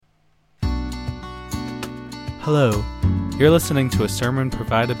Hello, you're listening to a sermon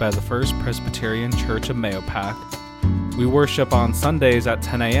provided by the First Presbyterian Church of Mahopac. We worship on Sundays at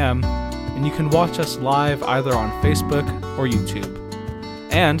 10 a.m., and you can watch us live either on Facebook or YouTube.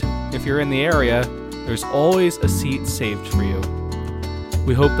 And if you're in the area, there's always a seat saved for you.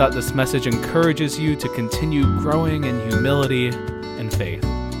 We hope that this message encourages you to continue growing in humility and faith.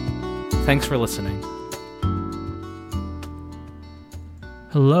 Thanks for listening.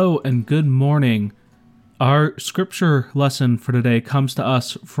 Hello and good morning. Our scripture lesson for today comes to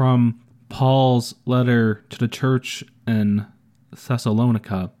us from Paul's letter to the church in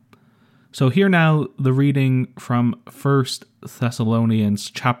Thessalonica. So hear now the reading from 1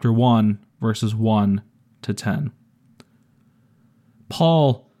 Thessalonians chapter 1, verses 1 to 10.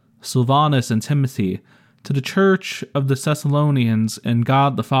 Paul, Silvanus, and Timothy, to the church of the Thessalonians in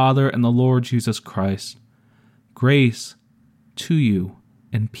God the Father and the Lord Jesus Christ, grace to you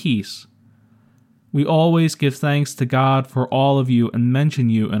and peace. We always give thanks to God for all of you and mention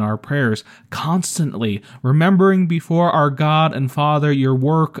you in our prayers, constantly remembering before our God and Father your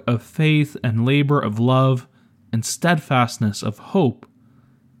work of faith and labor of love and steadfastness of hope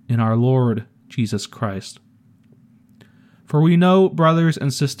in our Lord Jesus Christ. For we know, brothers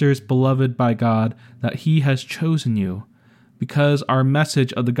and sisters beloved by God, that He has chosen you, because our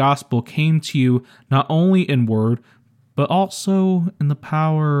message of the gospel came to you not only in word, but also in the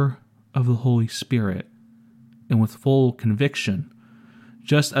power of the Holy Spirit, and with full conviction,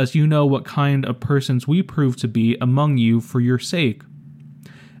 just as you know what kind of persons we proved to be among you for your sake.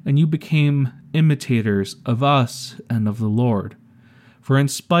 And you became imitators of us and of the Lord. For in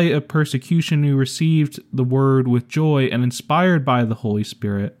spite of persecution you received the word with joy and inspired by the Holy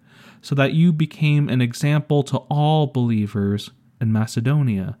Spirit, so that you became an example to all believers in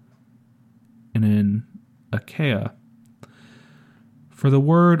Macedonia and in Achaia. For the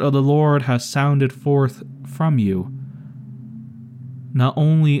word of the Lord has sounded forth from you, not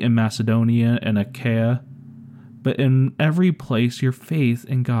only in Macedonia and Achaia, but in every place your faith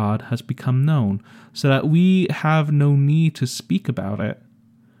in God has become known, so that we have no need to speak about it.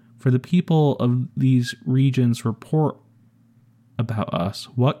 For the people of these regions report about us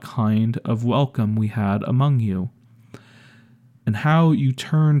what kind of welcome we had among you, and how you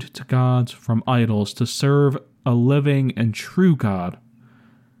turned to gods from idols to serve a living and true God,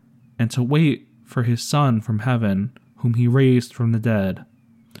 and to wait for His Son from heaven, whom He raised from the dead,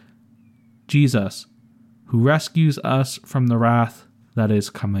 Jesus, who rescues us from the wrath that is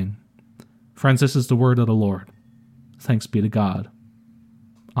coming. Friends, this is the word of the Lord. Thanks be to God.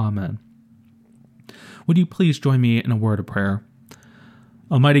 Amen. Would you please join me in a word of prayer?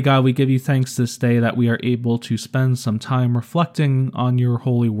 Almighty God, we give you thanks this day that we are able to spend some time reflecting on your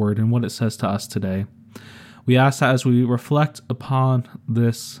holy word and what it says to us today. We ask that as we reflect upon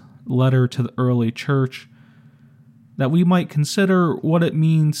this letter to the early church, that we might consider what it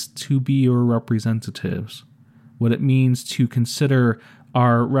means to be your representatives, what it means to consider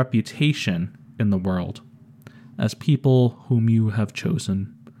our reputation in the world as people whom you have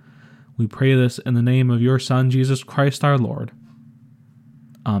chosen. We pray this in the name of your Son, Jesus Christ our Lord.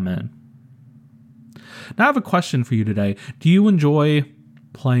 Amen. Now I have a question for you today. Do you enjoy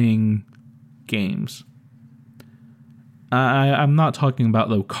playing games? I'm not talking about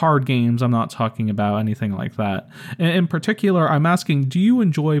the card games. I'm not talking about anything like that. In particular, I'm asking, do you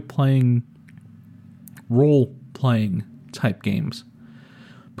enjoy playing role-playing type games?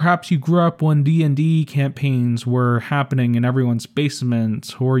 Perhaps you grew up when D&D campaigns were happening in everyone's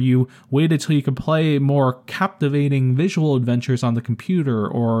basement, or you waited till you could play more captivating visual adventures on the computer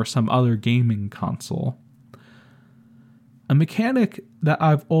or some other gaming console. A mechanic that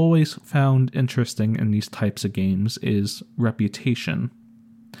I've always found interesting in these types of games is reputation.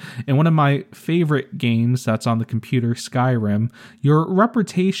 In one of my favorite games that's on the computer, Skyrim, your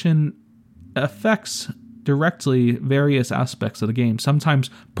reputation affects directly various aspects of the game, sometimes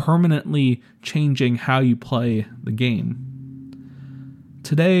permanently changing how you play the game.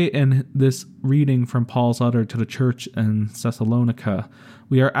 Today, in this reading from Paul's letter to the church in Thessalonica,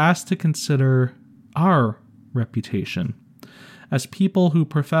 we are asked to consider our reputation as people who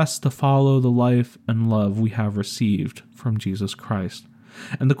profess to follow the life and love we have received from Jesus Christ.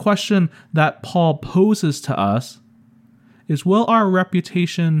 And the question that Paul poses to us is, will the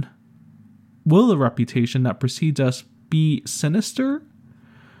reputation that precedes us be sinister,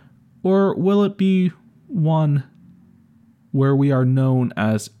 or will it be one where we are known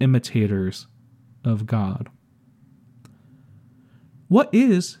as imitators of God? What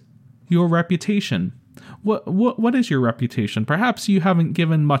is your reputation? What is your reputation? Perhaps you haven't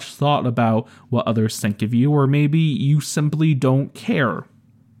given much thought about what others think of you, or maybe you simply don't care.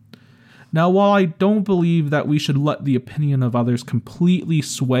 Now, while I don't believe that we should let the opinion of others completely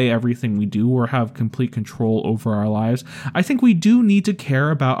sway everything we do or have complete control over our lives, I think we do need to care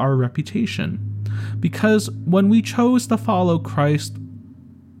about our reputation. Because when we chose to follow Christ,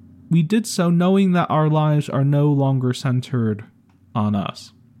 we did so knowing that our lives are no longer centered on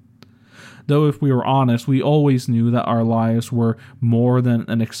us. Though if we were honest, we always knew that our lives were more than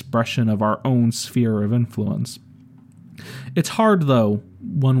an expression of our own sphere of influence. It's hard, though,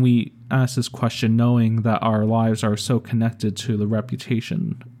 when we ask this question knowing that our lives are so connected to the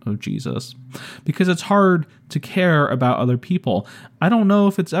reputation of Jesus, because it's hard to care about other people. I don't know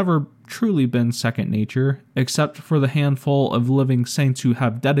if it's ever truly been second nature, except for the handful of living saints who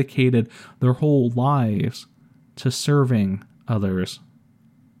have dedicated their whole lives to serving others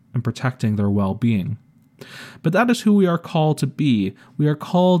and protecting their well-being. But that is who we are called to be. We are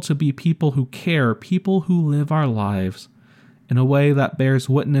called to be people who care, people who live our lives in a way that bears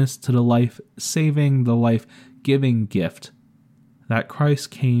witness to the life-saving, the life-giving gift that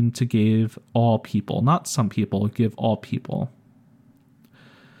Christ came to give all people. Not some people, give all people.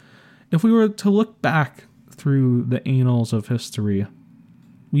 If we were to look back through the annals of history,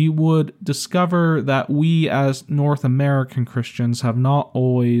 we would discover that we as North American Christians have not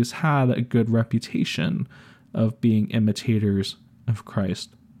always had a good reputation of being imitators of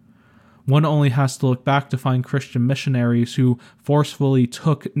Christ. One only has to look back to find Christian missionaries who forcefully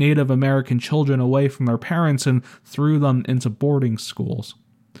took Native American children away from their parents and threw them into boarding schools.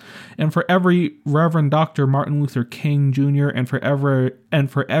 And for every Reverend Dr. Martin Luther King Jr. and for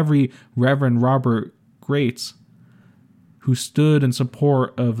every Reverend Robert Grates who stood in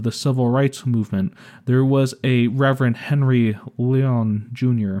support of the civil rights movement, there was a Reverend Henry Leon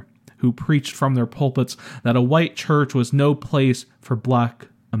Jr. who preached from their pulpits that a white church was no place for black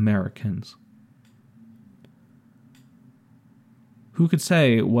Americans. Who could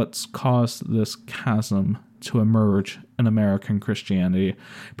say what's caused this chasm to emerge in American Christianity?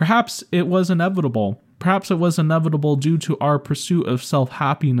 Perhaps it was inevitable. Perhaps it was inevitable due to our pursuit of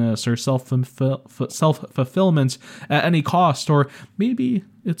self-happiness or self-fulfillment at any cost, or maybe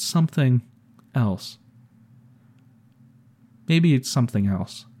it's something else. Maybe it's something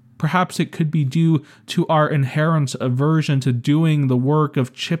else. Perhaps it could be due to our inherent aversion to doing the work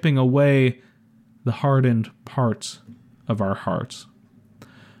of chipping away the hardened parts of our hearts.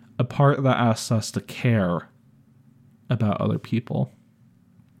 A part that asks us to care about other people.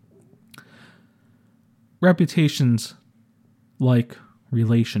 Reputations, like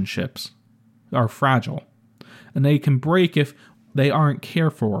relationships, are fragile, and they can break if they aren't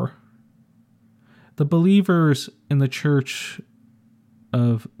cared for. The believers in the church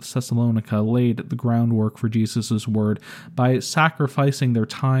of Thessalonica laid the groundwork for Jesus' word by sacrificing their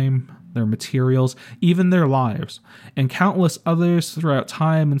time, their materials, even their lives, and countless others throughout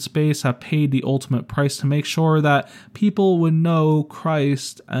time and space have paid the ultimate price to make sure that people would know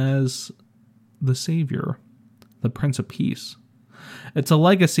Christ as the Savior, the Prince of Peace. It's a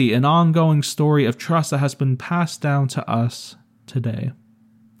legacy, an ongoing story of trust that has been passed down to us today.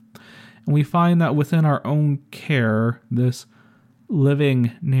 And we find that within our own care, this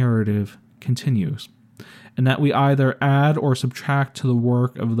living narrative continues, and that we either add or subtract to the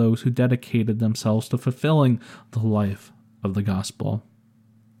work of those who dedicated themselves to fulfilling the life of the gospel.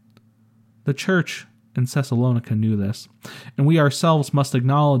 The church in Thessalonica knew this, and we ourselves must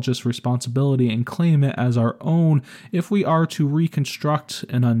acknowledge this responsibility and claim it as our own if we are to reconstruct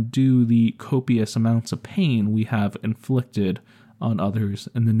and undo the copious amounts of pain we have inflicted on others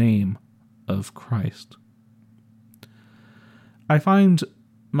in the name of Christ. I find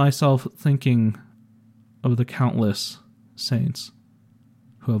myself thinking of the countless saints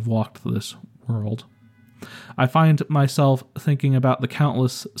who have walked this world. I find myself thinking about the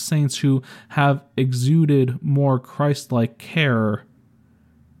countless saints who have exuded more Christ-like care,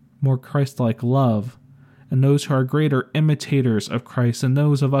 more Christ-like love, and those who are greater imitators of Christ than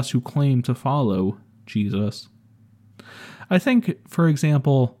those of us who claim to follow Jesus. I think, for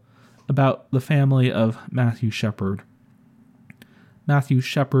example, about the family of Matthew Shepard. Matthew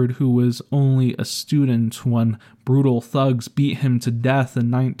Shepard, who was only a student when brutal thugs beat him to death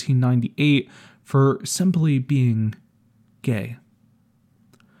in 1998 for simply being gay.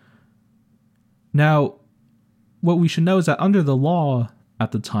 Now, what we should know is that under the law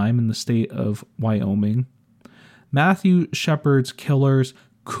at the time in the state of Wyoming, Matthew Shepard's killers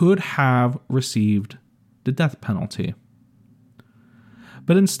could have received the death penalty.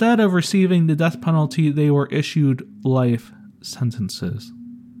 But instead of receiving the death penalty, they were issued life sentences.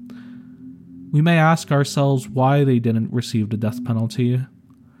 We may ask ourselves why they didn't receive the death penalty,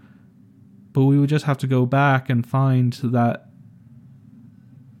 but we would just have to go back and find that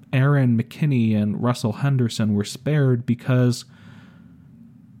Aaron McKinney and Russell Henderson were spared because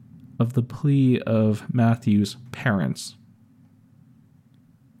of the plea of Matthew's parents,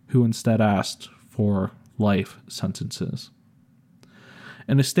 who instead asked for life sentences.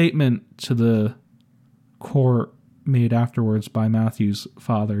 In a statement to the court made afterwards by Matthew's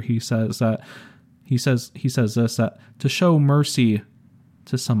father, he says that to show mercy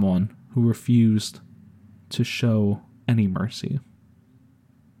to someone who refused to show any mercy.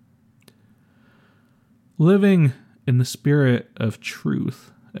 Living in the spirit of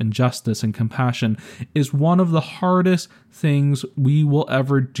truth and justice and compassion is one of the hardest things we will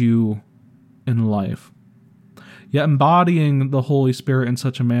ever do in life. Yet embodying the Holy Spirit in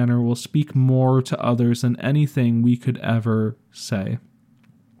such a manner will speak more to others than anything we could ever say.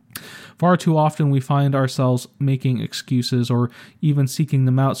 Far too often we find ourselves making excuses or even seeking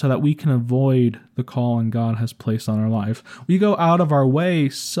them out so that we can avoid the calling God has placed on our life. We go out of our way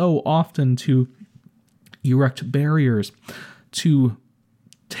so often to erect barriers, to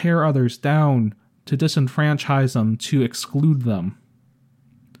tear others down, to disenfranchise them, to exclude them.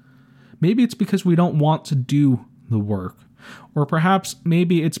 Maybe it's because we don't want to do the work. Or perhaps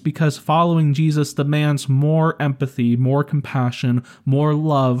maybe it's because following Jesus demands more empathy, more compassion, more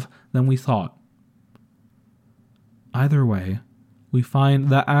love than we thought. Either way, we find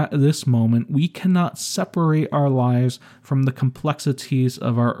that at this moment we cannot separate our lives from the complexities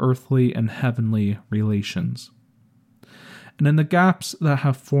of our earthly and heavenly relations. And in the gaps that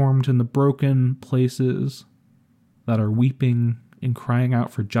have formed in the broken places that are weeping and crying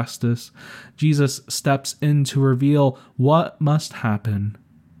out for justice, Jesus steps in to reveal what must happen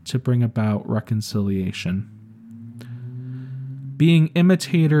to bring about reconciliation. Being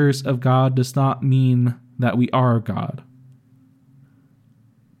imitators of God does not mean that we are God.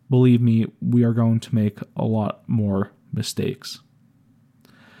 Believe me, we are going to make a lot more mistakes.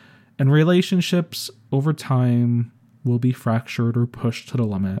 And relationships over time will be fractured or pushed to the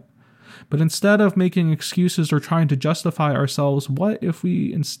limit. But instead of making excuses or trying to justify ourselves, what if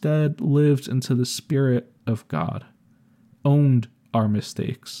we instead lived into the Spirit of God, owned our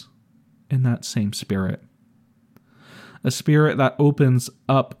mistakes in that same Spirit? A Spirit that opens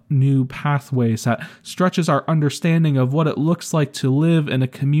up new pathways, that stretches our understanding of what it looks like to live in a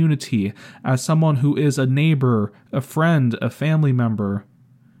community as someone who is a neighbor, a friend, a family member,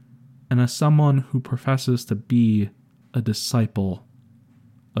 and as someone who professes to be a disciple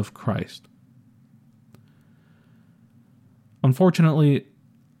of Christ. Unfortunately,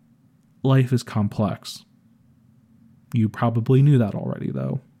 life is complex. You probably knew that already,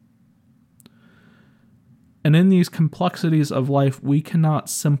 though. And in these complexities of life, we cannot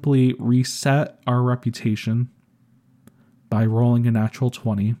simply reset our reputation by rolling a natural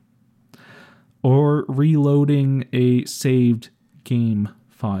 20 or reloading a saved game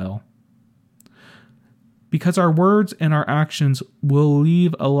file. Because our words and our actions will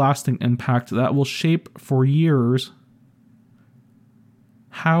leave a lasting impact that will shape for years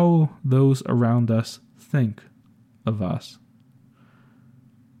how those around us think of us.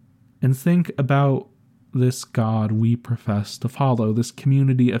 And think about this God we profess to follow, this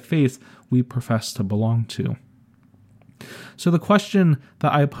community of faith we profess to belong to. So the question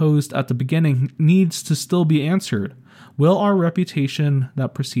that I posed at the beginning needs to still be answered. Will our reputation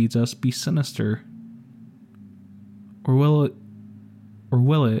that precedes us be sinister? Or will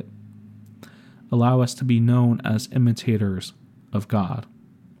it allow us to be known as imitators of God?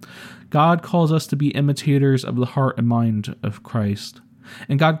 God calls us to be imitators of the heart and mind of Christ.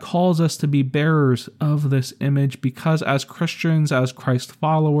 And God calls us to be bearers of this image because as Christians, as Christ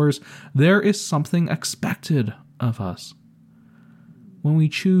followers, there is something expected of us. When we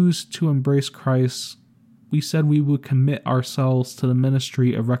choose to embrace Christ, we said we would commit ourselves to the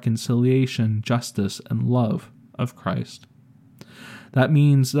ministry of reconciliation, justice, and love of Christ. That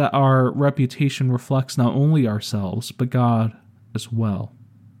means that our reputation reflects not only ourselves, but God as well.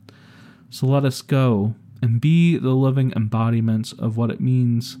 So let us go and be the living embodiments of what it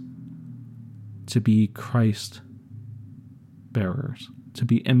means to be Christ bearers, to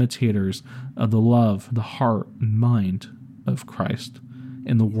be imitators of the love, the heart, and mind of Christ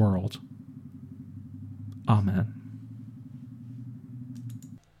in the world. Amen.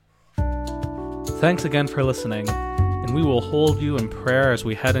 Thanks again for listening, and we will hold you in prayer as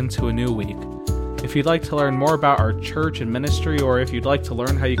we head into a new week. If you'd like to learn more about our church and ministry, or if you'd like to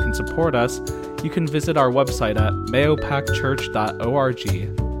learn how you can support us, you can visit our website at mayopackchurch.org.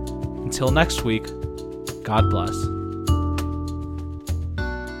 Until next week, God bless.